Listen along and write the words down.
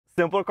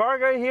Simple Car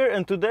Guy here,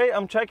 and today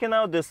I'm checking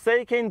out the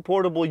Seicane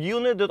portable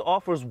unit that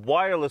offers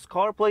wireless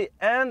CarPlay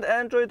and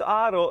Android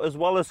Auto, as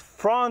well as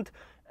front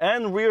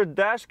and rear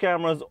dash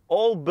cameras,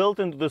 all built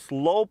into this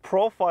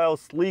low-profile,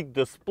 sleek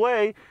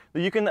display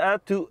that you can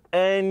add to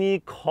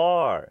any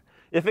car.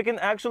 If it can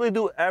actually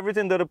do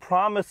everything that it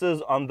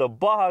promises on the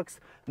box,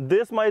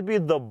 this might be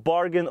the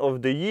bargain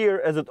of the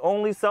year, as it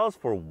only sells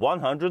for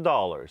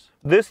 $100.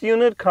 This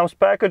unit comes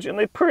packaged in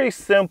a pretty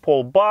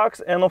simple box,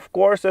 and of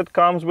course it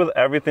comes with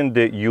everything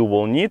that you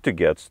will need to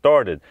get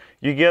started.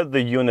 You get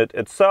the unit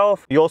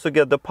itself, you also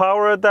get the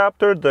power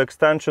adapter, the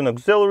extension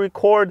auxiliary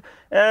cord,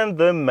 and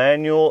the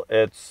manual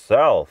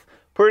itself.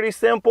 Pretty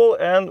simple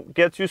and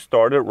gets you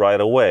started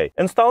right away.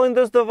 Installing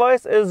this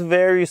device is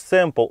very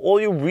simple. All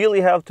you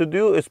really have to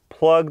do is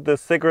plug the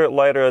cigarette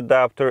lighter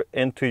adapter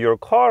into your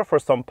car for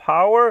some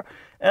power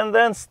and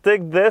then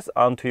stick this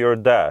onto your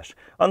dash.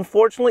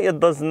 Unfortunately, it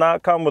does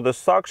not come with a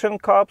suction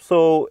cup,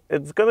 so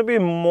it's going to be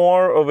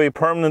more of a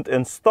permanent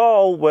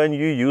install when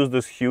you use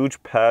this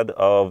huge pad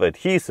of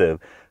adhesive.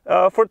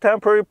 For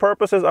temporary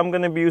purposes, I'm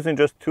going to be using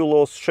just two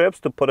little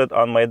strips to put it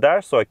on my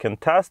dash so I can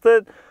test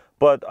it.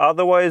 But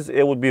otherwise,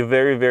 it would be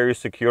very, very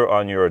secure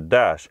on your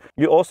dash.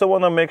 You also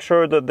want to make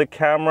sure that the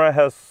camera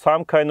has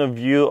some kind of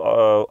view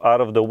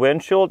out of the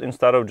windshield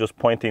instead of just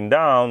pointing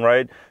down,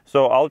 right?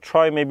 So I'll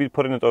try maybe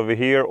putting it over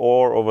here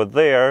or over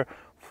there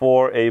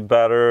for a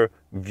better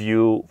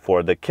view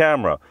for the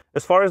camera.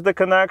 As far as the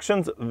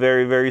connections,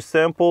 very, very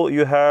simple.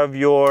 You have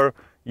your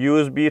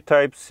USB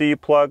Type-C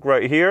plug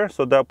right here,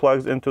 so that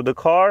plugs into the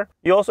car.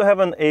 You also have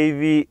an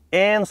AV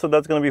in, so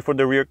that's going to be for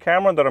the rear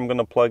camera that I'm going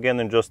to plug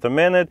in just a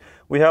minute.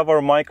 We have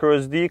our micro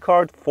SD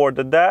card for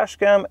the dash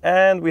cam,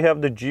 and we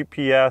have the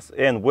GPS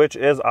in, which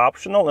is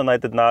optional, and I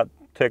did not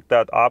tick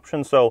that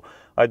option, so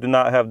I do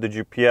not have the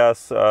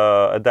GPS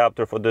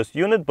adapter for this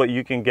unit, but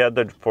you can get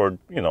that for,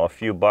 you know, a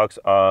few bucks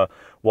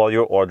while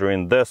you're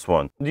ordering this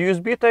one. The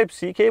USB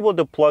Type-C cable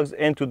that plugs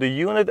into the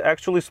unit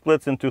actually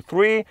splits into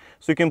three,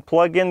 so you can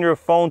plug in your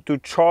phone to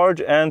charge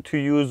and to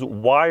use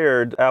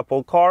wired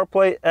Apple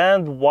CarPlay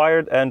and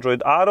wired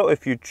Android Auto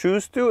if you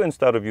choose to,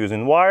 instead of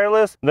using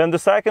wireless. Then the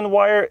second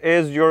wire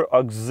is your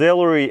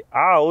auxiliary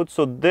out,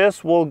 so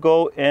this will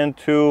go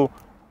into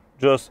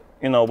just,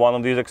 you know, one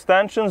of these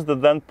extensions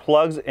that then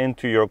plugs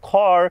into your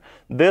car.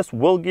 This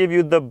will give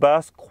you the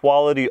best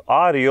quality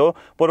audio,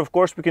 but of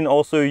course we can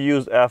also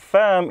use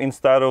FM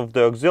instead of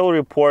the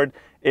auxiliary port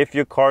if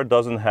your car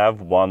doesn't have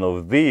one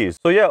of these.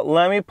 So yeah,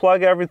 let me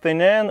plug everything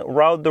in,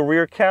 route the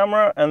rear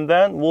camera, and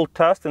then we'll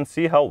test and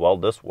see how well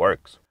this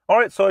works.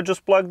 Alright, so I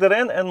just plugged it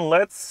in, and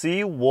let's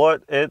see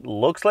what it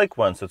looks like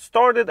once it's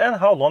started and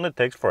how long it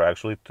takes for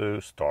actually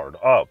to start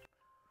up.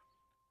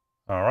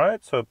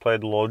 Alright, so it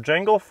played a little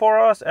jingle for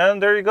us,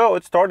 and there you go,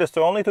 it started.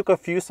 So it only took a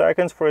few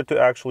seconds for it to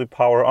actually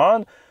power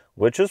on,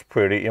 which is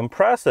pretty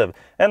impressive.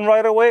 And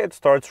right away it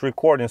starts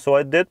recording. So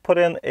I did put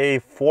in a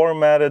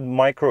formatted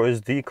micro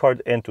SD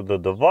card into the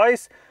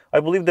device. I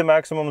believe the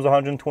maximum is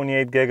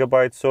 128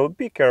 gigabytes, so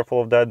be careful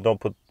of that.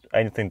 Don't put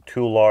anything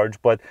too large,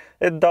 but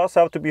it does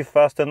have to be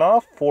fast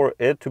enough for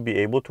it to be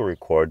able to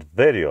record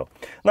video.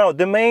 Now,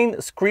 the main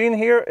screen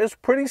here is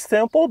pretty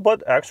simple,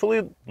 but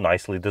actually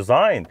nicely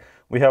designed.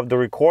 We have the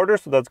recorder,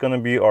 so that's going to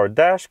be our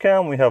dash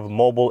cam. We have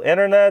mobile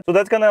internet, so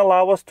that's going to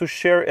allow us to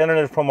share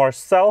internet from our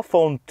cell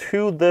phone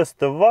to this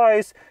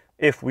device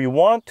if we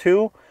want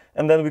to.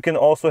 And then we can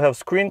also have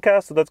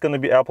screencast, so that's going to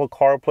be Apple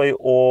CarPlay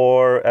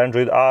or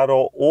Android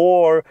Auto,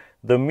 or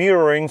the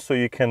mirroring, so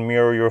you can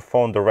mirror your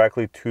phone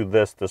directly to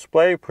this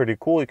display. Pretty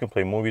cool. You can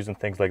play movies and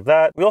things like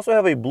that. We also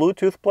have a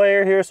Bluetooth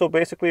player here, so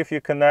basically if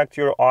you connect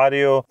your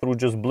audio through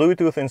just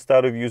Bluetooth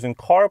instead of using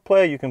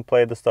CarPlay, you can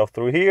play the stuff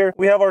through here.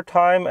 We have our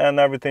time and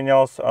everything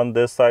else on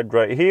this side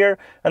right here.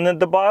 And at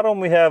the bottom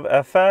we have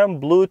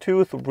FM,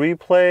 Bluetooth,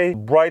 replay,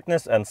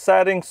 brightness, and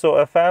settings. So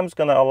FM is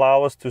going to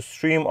allow us to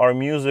stream our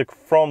music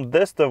from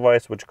this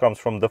device, which comes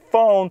from the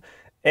phone,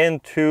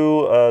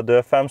 into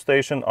the FM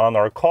station on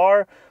our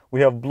car. We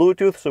have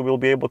Bluetooth, so we'll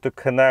be able to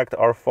connect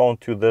our phone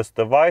to this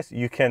device.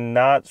 You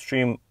cannot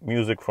stream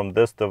music from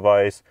this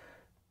device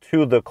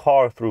to the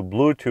car through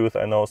Bluetooth.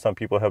 I know some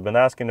people have been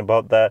asking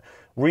about that.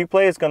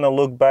 Replay is going to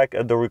look back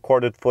at the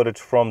recorded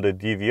footage from the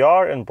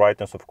DVR, and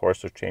brightness, of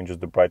course, it changes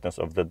the brightness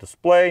of the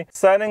display.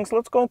 Settings,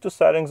 let's go into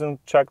settings and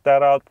check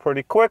that out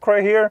pretty quick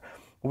right here.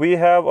 We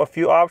have a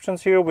few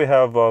options here. We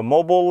have a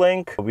mobile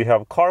link. We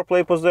have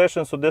CarPlay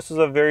position. So this is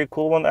a very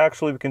cool one.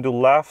 Actually, we can do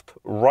left,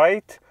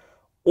 right,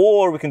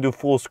 or we can do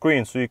full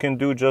screen. So you can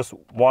do just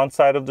one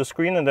side of the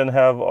screen and then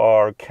have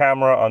our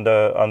camera on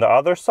the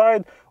other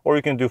side, or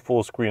you can do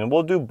full screen.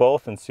 We'll do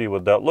both and see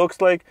what that looks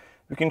like.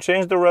 We can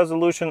change the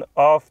resolution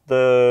of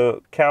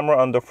the camera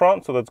on the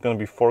front, so that's going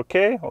to be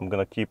 4K. I'm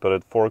going to keep it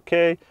at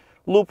 4K.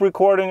 Loop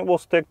recording will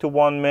stick to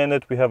 1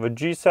 minute. We have a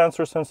G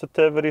sensor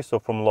sensitivity, so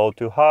from low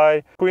to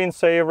high.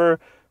 Screensaver,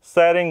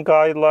 setting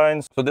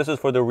guidelines. So this is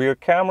for the rear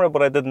camera,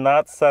 but I did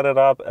not set it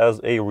up as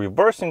a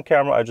reversing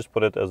camera. I just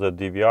put it as a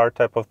DVR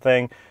type of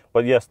thing.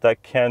 But yes,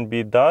 that can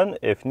be done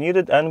if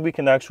needed. And we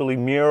can actually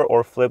mirror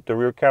or flip the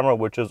rear camera,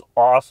 which is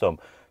awesome.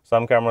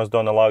 Some cameras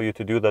don't allow you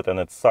to do that, and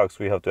it sucks.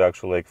 We have to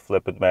actually like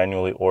flip it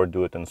manually or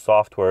do it in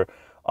software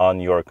on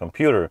your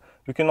computer.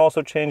 You can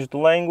also change the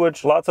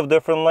language, lots of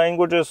different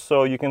languages,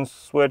 so you can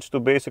switch to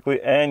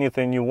basically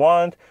anything you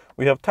want.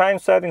 We have time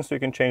settings, so you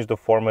can change the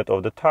format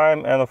of the time,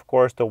 and of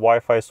course the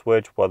Wi-Fi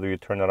switch, whether you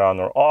turn it on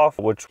or off,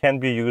 which can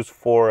be used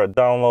for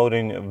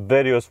downloading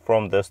videos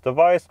from this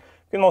device.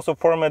 You can also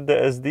format the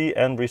SD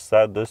and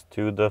reset this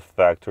to the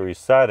factory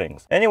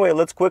settings. Anyway,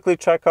 let's quickly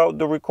check out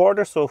the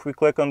recorder. So if we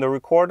click on the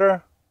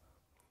recorder,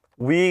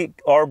 we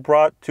are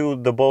brought to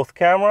the both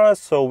cameras.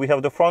 So we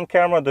have the front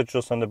camera that's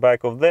just on the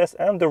back of this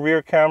and the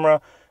rear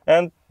camera.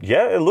 And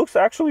yeah, it looks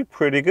actually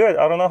pretty good.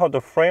 I don't know how the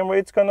frame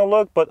rate's gonna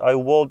look, but I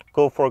will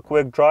go for a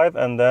quick drive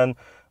and then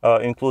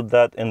include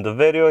that in the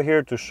video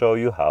here to show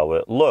you how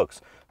it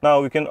looks.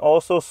 Now we can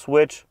also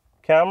switch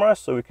cameras,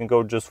 so we can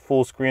go just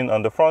full screen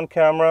on the front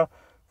camera,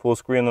 full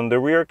screen on the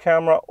rear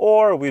camera,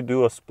 or we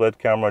do a split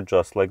camera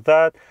just like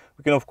that.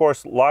 We can of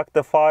course lock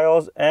the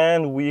files,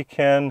 and we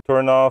can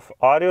turn off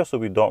audio so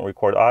we don't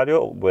record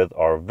audio with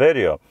our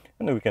video.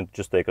 And then we can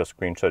just take a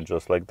screenshot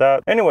just like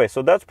that. Anyway,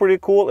 so that's pretty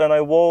cool, and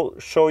I will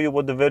show you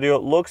what the video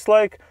looks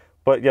like.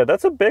 But yeah,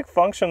 that's a big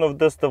function of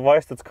this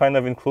device that's kind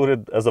of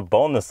included as a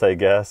bonus, I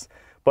guess.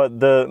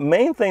 But the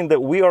main thing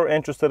that we are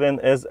interested in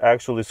is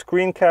actually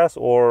screencast,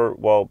 or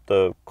well,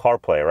 the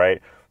CarPlay,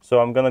 right? So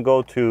I'm gonna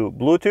go to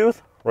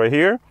Bluetooth right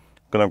here.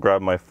 I'm gonna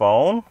grab my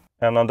phone,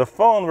 and on the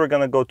phone we're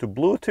gonna go to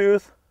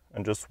Bluetooth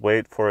and just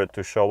wait for it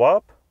to show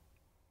up.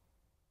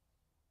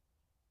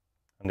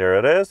 And there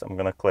it is. I'm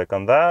gonna click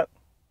on that.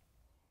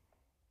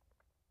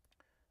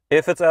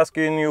 If it's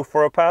asking you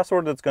for a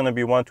password, it's gonna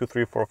be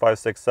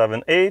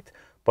 1234567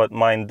 but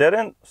mine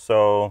didn't,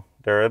 so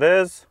there it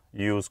is.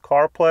 Use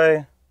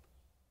CarPlay.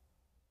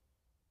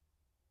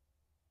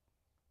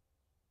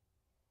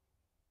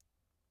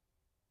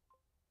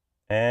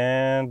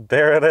 And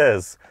there it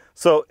is.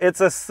 So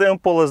it's as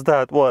simple as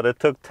that. What, it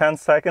took 10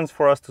 seconds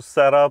for us to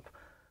set up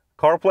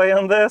CarPlay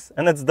on this,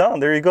 and it's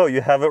done. There you go.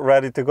 You have it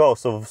ready to go.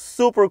 So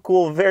super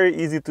cool, very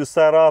easy to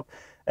set up.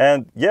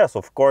 And yes,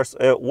 of course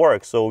it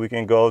works. So we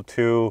can go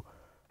to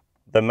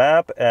the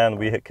map, and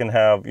we can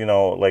have, you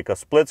know, like a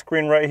split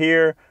screen right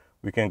here.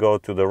 We can go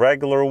to the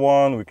regular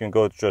one. We can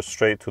go just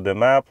straight to the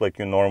map like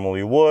you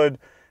normally would.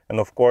 And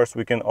of course,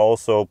 we can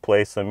also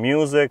play some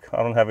music.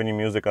 I don't have any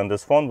music on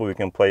this phone, but we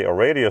can play a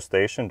radio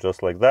station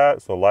just like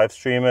that. So live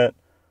stream it.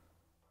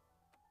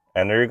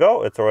 And there you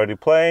go. It's already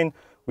playing.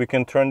 We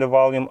can turn the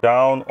volume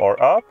down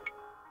or up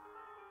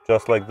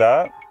just like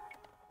that.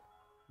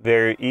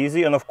 Very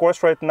easy. And of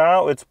course, right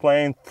now it's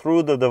playing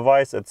through the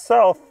device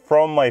itself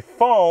from my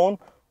phone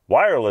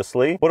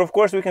wirelessly. But of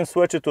course, we can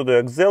switch it to the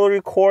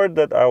auxiliary cord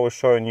that I was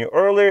showing you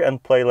earlier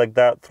and play like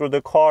that through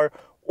the car.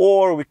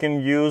 Or we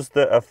can use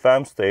the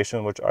FM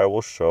station, which I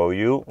will show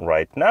you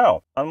right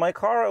now. On my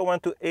car, I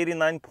went to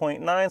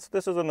 89.9. So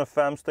this is an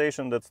FM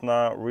station that's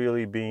not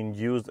really being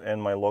used in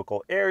my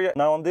local area.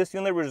 Now on this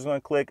unit, we're just gonna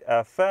click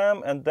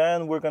FM, and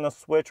then we're gonna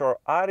switch our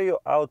audio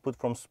output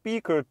from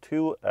speaker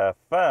to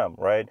FM,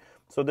 right?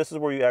 So this is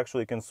where you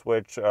actually can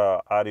switch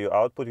audio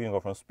output. You can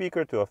go from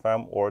speaker to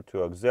FM or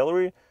to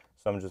auxiliary.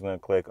 So I'm just gonna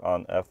click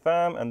on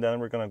FM, and then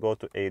we're gonna go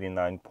to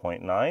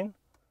 89.9.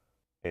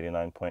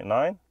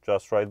 89.9,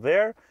 just right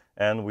there,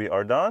 and we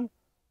are done.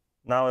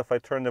 Now if I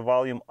turn the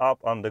volume up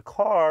on the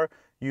car,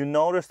 you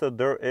notice that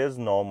there is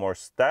no more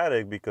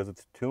static because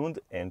it's tuned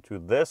into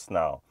this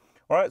now.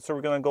 All right, so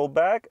we're gonna go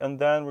back, and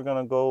then we're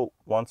gonna go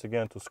once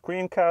again to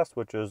screencast,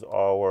 which is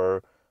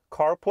our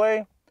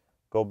CarPlay.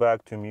 Go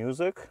back to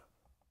music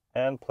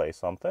and play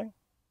something.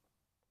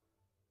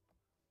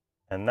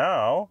 And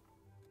now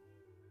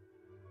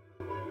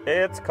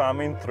it's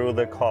coming through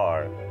the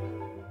car.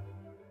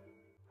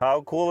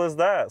 How cool is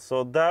that?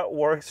 So that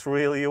works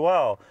really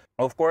well.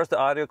 Of course, the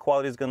audio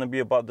quality is going to be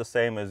about the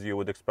same as you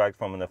would expect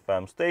from an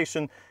FM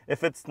station.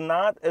 If it's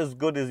not as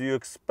good as you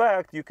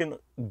expect, you can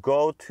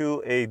go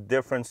to a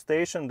different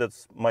station that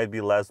might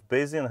be less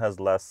busy and has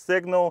less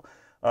signal,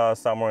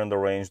 somewhere in the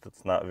range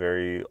that's not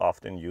very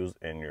often used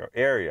in your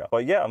area.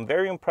 But yeah, I'm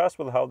very impressed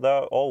with how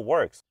that all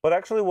works. But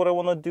actually what I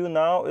want to do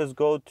now is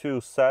go to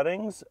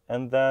settings,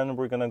 and then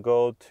we're going to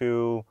go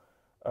to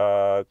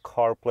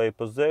CarPlay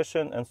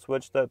position and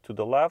switch that to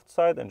the left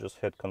side and just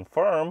hit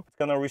confirm. It's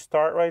gonna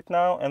restart right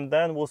now, and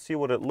then we'll see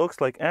what it looks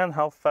like and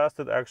how fast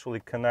it actually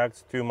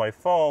connects to my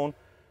phone.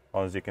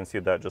 As you can see,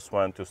 that just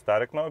went to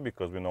static mode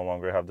because we no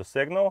longer have the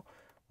signal.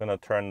 I'm gonna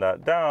turn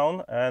that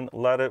down and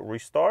let it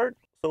restart.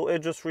 So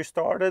it just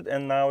restarted,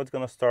 and now it's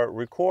gonna start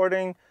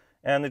recording,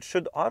 and it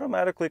should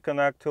automatically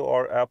connect to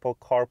our Apple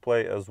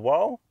CarPlay as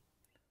well.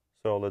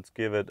 So let's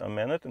give it a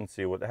minute and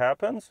see what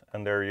happens.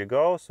 And there you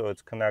go. So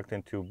it's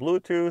connecting to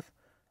Bluetooth,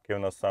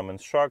 giving us some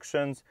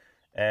instructions.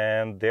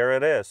 And there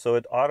it is. So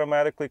it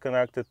automatically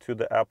connected to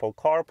the Apple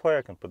CarPlay.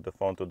 I can put the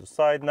phone to the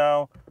side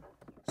now.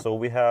 So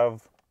we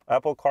have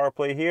Apple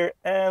CarPlay here,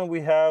 and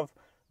we have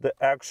the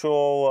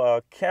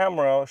actual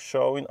camera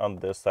showing on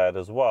this side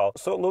as well.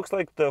 So it looks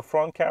like the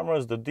front camera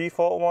is the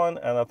default one,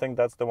 and I think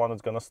that's the one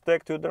that's going to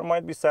stick to. There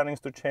might be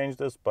settings to change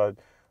this, but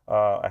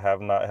I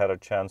have not had a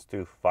chance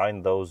to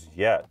find those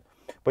yet.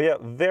 But yeah,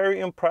 very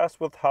impressed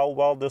with how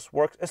well this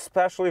works,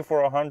 especially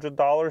for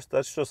 $100.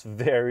 That's just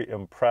very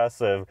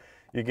impressive.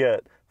 You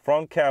get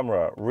front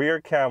camera,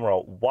 rear camera,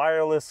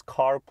 wireless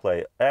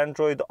CarPlay,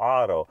 Android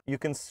Auto. You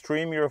can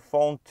stream your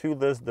phone to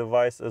this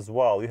device as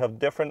well. You have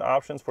different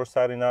options for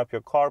setting up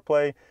your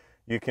CarPlay.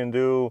 You can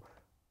do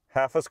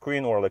half a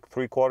screen or like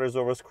 3/4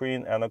 of a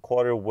screen and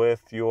 1/4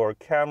 with your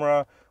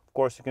camera. Of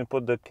course, you can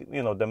put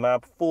the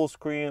map full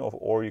screen,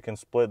 or you can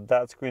split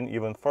that screen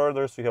even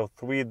further. So you have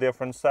 3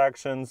 different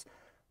sections.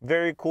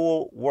 Very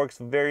cool, works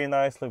very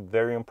nicely,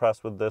 very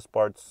impressed with this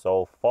part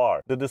so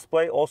far. The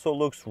display also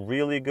looks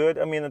really good.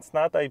 I mean, it's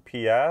not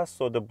IPS,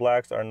 so the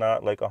blacks are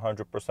not like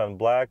 100%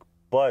 black,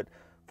 but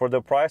for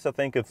the price, I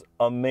think it's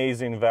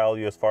amazing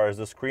value as far as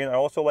the screen. I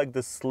also like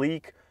the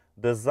sleek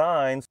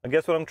designs. I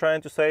guess what I'm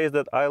trying to say is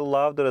that I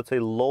love that it's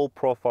a low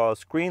profile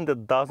screen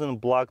that doesn't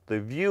block the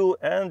view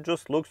and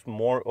just looks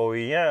more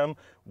OEM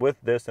with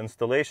this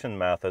installation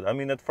method. I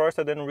mean, at first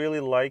I didn't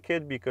really like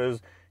it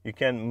because you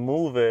can't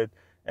move it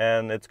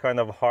and it's kind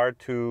of hard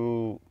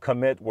to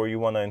commit where you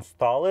want to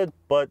install it,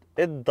 but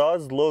it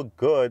does look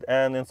good.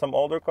 And in some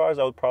older cars,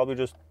 I would probably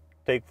just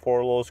take 4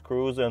 little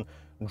screws and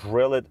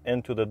drill it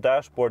into the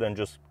dashboard and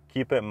just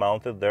keep it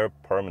mounted there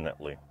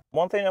permanently.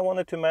 One thing I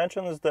wanted to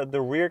mention is that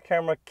the rear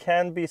camera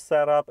can be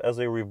set up as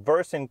a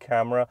reversing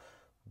camera,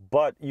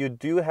 but you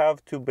do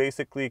have to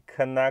basically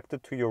connect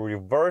it to your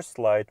reverse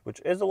light, which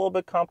is a little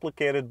bit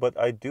complicated, but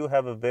I do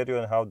have a video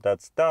on how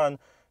that's done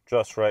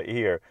just right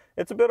here.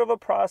 It's a bit of a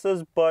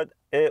process, but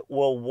it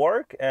will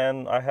work,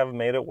 and I have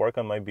made it work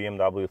on my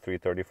BMW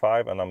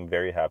 335, and I'm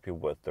very happy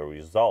with the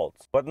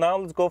results. But now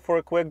let's go for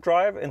a quick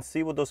drive and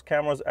see what those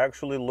cameras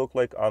actually look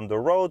like on the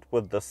road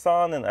with the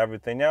sun and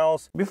everything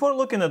else. Before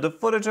looking at the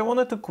footage, I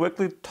wanted to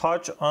quickly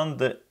touch on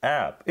the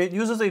app. It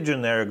uses a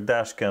generic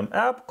dashcam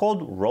app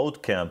called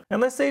RoadCam,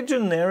 and I say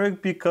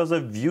generic because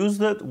I've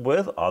used it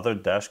with other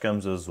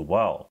dashcams as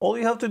well. All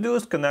you have to do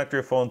is connect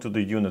your phone to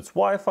the unit's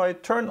Wi-Fi,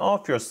 turn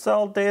off your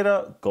cell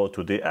data, go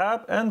to the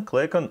app, and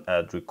click on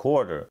Add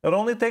Recorder. It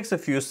only takes a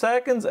few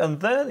seconds, and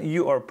then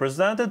you are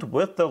presented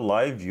with the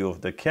live view of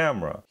the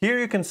camera. Here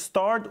you can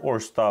start or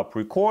stop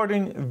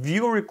recording,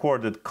 view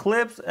recorded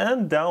clips,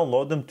 and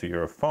download them to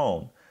your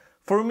phone.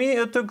 For me,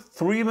 it took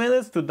 3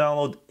 minutes to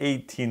download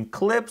 18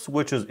 clips,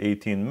 which is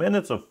 18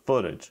 minutes of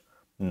footage.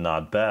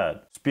 Not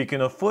bad.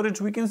 Speaking of footage,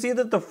 we can see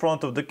that the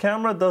front of the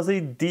camera does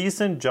a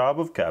decent job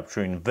of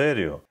capturing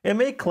video. It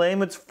may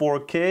claim it's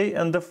 4K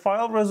and the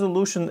file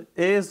resolution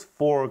is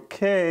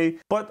 4K,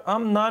 but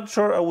I'm not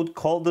sure I would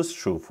call this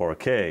true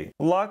 4K.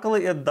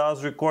 Luckily, it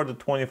does record at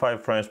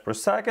 25 frames per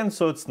second,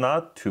 so it's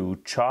not too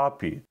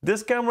choppy.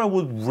 This camera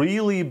would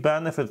really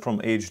benefit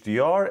from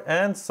HDR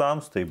and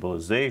some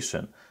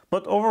stabilization.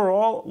 But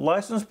overall,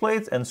 license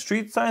plates and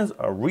street signs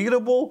are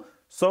readable,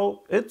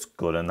 so it's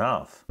good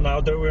enough.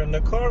 Now that we're in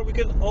the car, we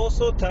can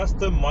also test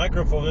the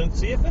microphone and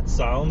see if it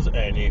sounds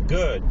any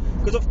good.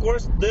 Because of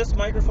course, this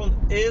microphone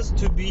is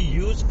to be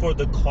used for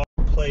the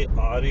CarPlay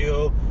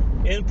audio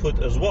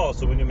input as well.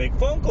 So when you make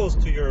phone calls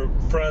to your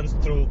friends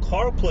through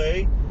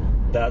CarPlay,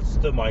 that's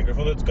the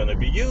microphone that's going to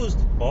be used.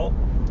 Well,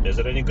 is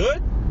it any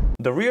good?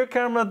 The rear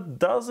camera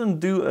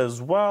doesn't do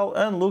as well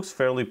and looks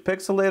fairly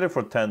pixelated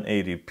for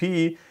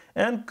 1080p,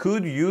 and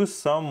could use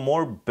some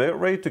more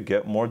bitrate to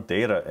get more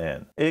data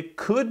in. It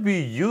could be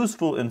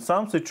useful in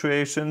some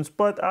situations,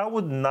 but I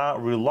would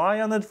not rely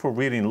on it for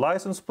reading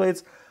license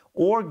plates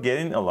or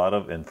getting a lot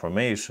of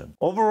information.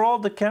 Overall,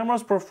 the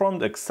cameras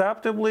performed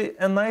acceptably,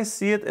 and I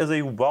see it as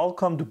a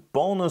welcomed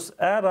bonus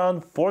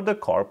add-on for the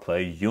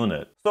CarPlay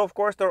unit. So of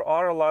course there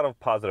are a lot of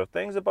positive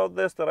things about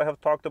this that I have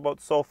talked about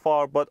so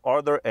far, but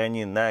are there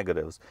any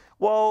negatives?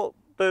 Well,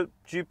 the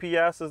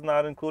GPS is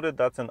not included,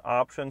 that's an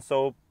option,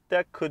 so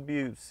that could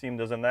be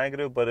seen as a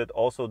negative, but it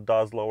also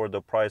does lower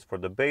the price for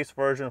the base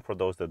version for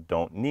those that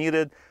don't need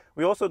it.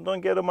 We also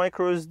don't get a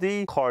micro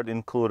SD card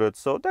included,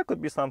 so that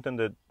could be something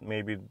that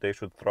maybe they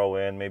should throw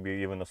in, maybe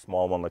even a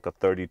small one like a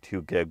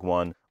 32 gig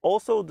one.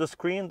 Also, the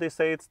screen, they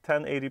say it's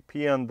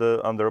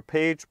 1080p on their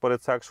page, but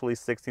it's actually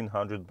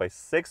 1600 by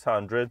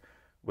 600,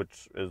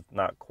 which is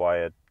not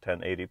quite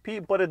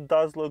 1080p, but it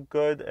does look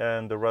good,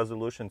 and the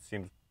resolution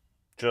seems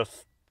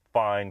just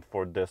fine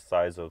for this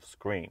size of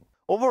screen.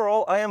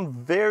 Overall, I am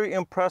very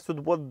impressed with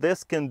what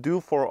this can do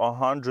for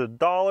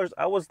 $100.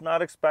 I was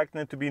not expecting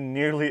it to be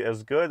nearly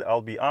as good,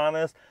 I'll be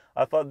honest.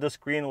 I thought the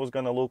screen was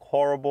going to look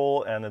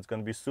horrible and it's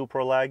going to be super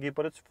laggy,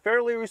 but it's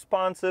fairly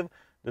responsive.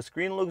 The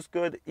screen looks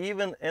good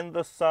even in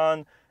the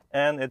sun,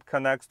 and it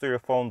connects to your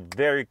phone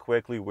very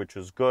quickly, which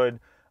is good.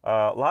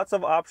 Lots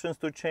of options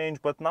to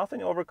change, but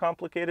nothing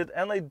overcomplicated,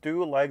 and I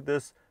do like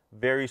this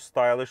very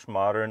stylish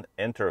modern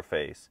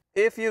interface.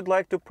 If you'd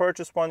like to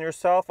purchase one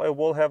yourself, I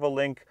will have a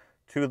link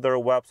to their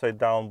website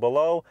down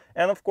below.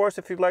 And of course,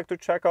 if you'd like to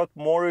check out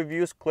more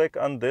reviews, click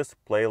on this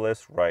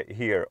playlist right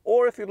here.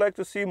 Or if you'd like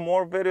to see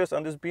more videos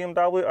on this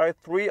BMW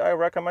i3, I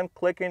recommend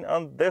clicking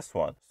on this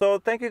one. So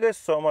thank you guys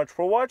so much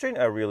for watching.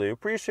 I really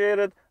appreciate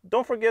it.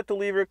 Don't forget to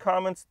leave your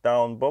comments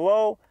down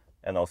below,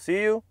 and I'll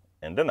see you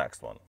in the next one.